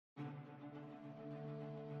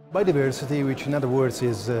Biodiversity, which in other words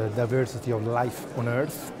is diversity of life on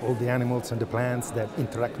Earth, all the animals and the plants that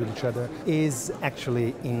interact with each other, is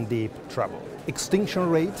actually in deep trouble. Extinction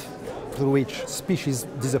rate, through which species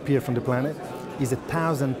disappear from the planet, is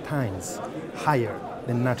 1,000 times higher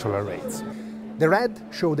than natural rates. The red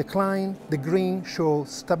show decline, the green show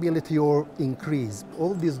stability or increase.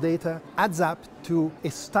 All this data adds up to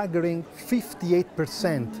a staggering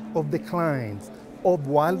 58% of declines of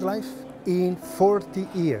wildlife in 40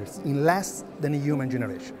 years, in less than a human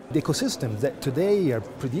generation. The ecosystems that today are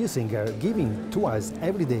producing are giving to us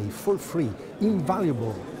every day for free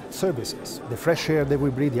invaluable services. The fresh air that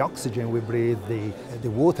we breathe, the oxygen we breathe,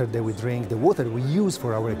 the water that we drink, the water we use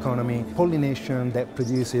for our economy, pollination that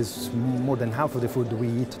produces more than half of the food we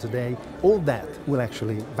eat today, all that will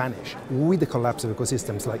actually vanish with the collapse of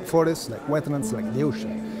ecosystems like forests, like wetlands, like the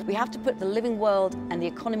ocean. We have to put the living world and the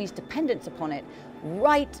economy's dependence upon it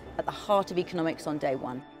right at the heart of economics on day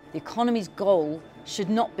one. The economy's goal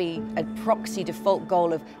should not be a proxy default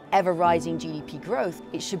goal of ever-rising GDP growth.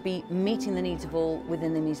 It should be meeting the needs of all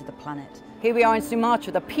within the needs of the planet. Here we are in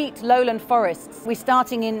Sumatra, the peat lowland forests. We're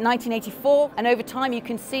starting in 1984, and over time you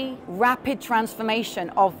can see rapid transformation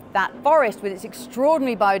of that forest with its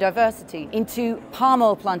extraordinary biodiversity into palm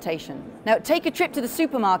oil plantation. Now take a trip to the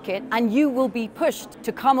supermarket and you will be pushed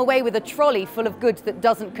to come away with a trolley full of goods that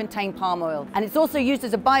doesn't contain palm oil. And it's also used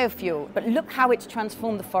as a biofuel, but look how it's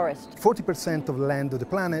transformed the forest. 40% of the land of the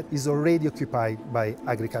planet is already occupied by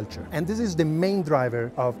agriculture. And this is the main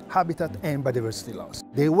driver of habitat and biodiversity loss.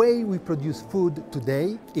 The way we produce food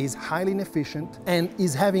today is highly inefficient and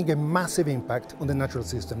is having a massive impact on the natural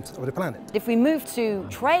systems of the planet. If we move to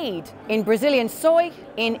trade in Brazilian soy,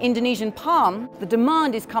 in Indonesian palm, the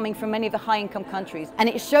demand is coming from many of the high-income countries, and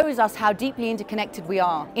it shows us how deeply interconnected we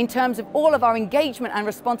are in terms of all of our engagement and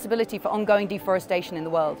responsibility for ongoing deforestation in the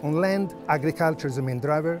world. On land, agriculture is the main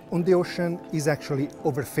driver. On the ocean is actually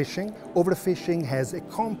overfishing. Overfishing has a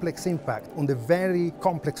complex impact on the very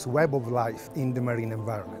complex web of life in the marine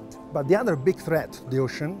environment. But the other big threat to the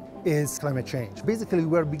ocean is climate change. Basically,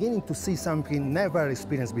 we're beginning to see something never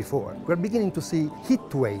experienced before. We're beginning to see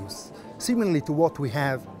heat waves, similarly to what we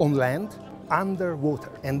have on land,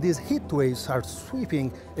 underwater. And these heat waves are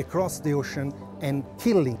sweeping across the ocean and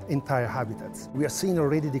killing entire habitats. We are seeing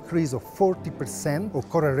already a decrease of 40% of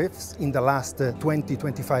coral reefs in the last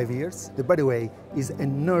 20-25 years. That, by the way, is a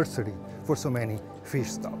nursery for so many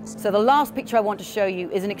fish stocks. So the last picture I want to show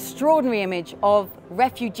you is an extraordinary image of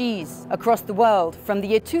refugees across the world from the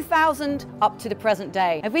year 2000 up to the present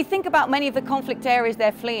day. If we think about many of the conflict areas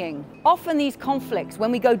they're fleeing, often these conflicts,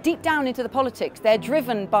 when we go deep down into the politics, they're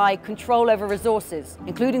driven by control over resources,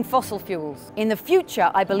 including fossil fuels. In the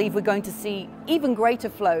future, I believe we're going to see even greater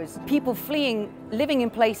flows, people fleeing, living in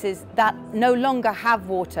places that no longer have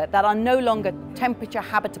water, that are no longer temperature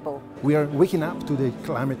habitable. We are waking up to the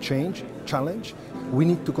climate change challenge. We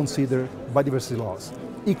need to consider biodiversity loss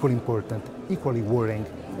equally important, equally worrying,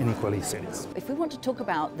 and equally serious. If we want to talk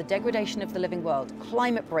about the degradation of the living world,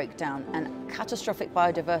 climate breakdown, and catastrophic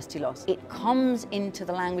biodiversity loss, it comes into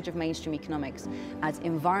the language of mainstream economics as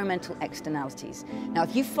environmental externalities. Now,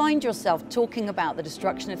 if you find yourself talking about the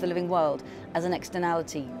destruction of the living world as an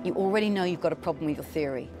externality, you already know you've got a problem with your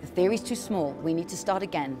theory. The theory is too small. We need to start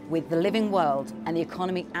again with the living world and the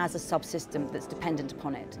economy as a subsystem that's dependent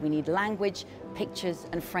upon it. We need language, pictures,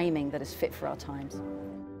 and framing that is fit for our times.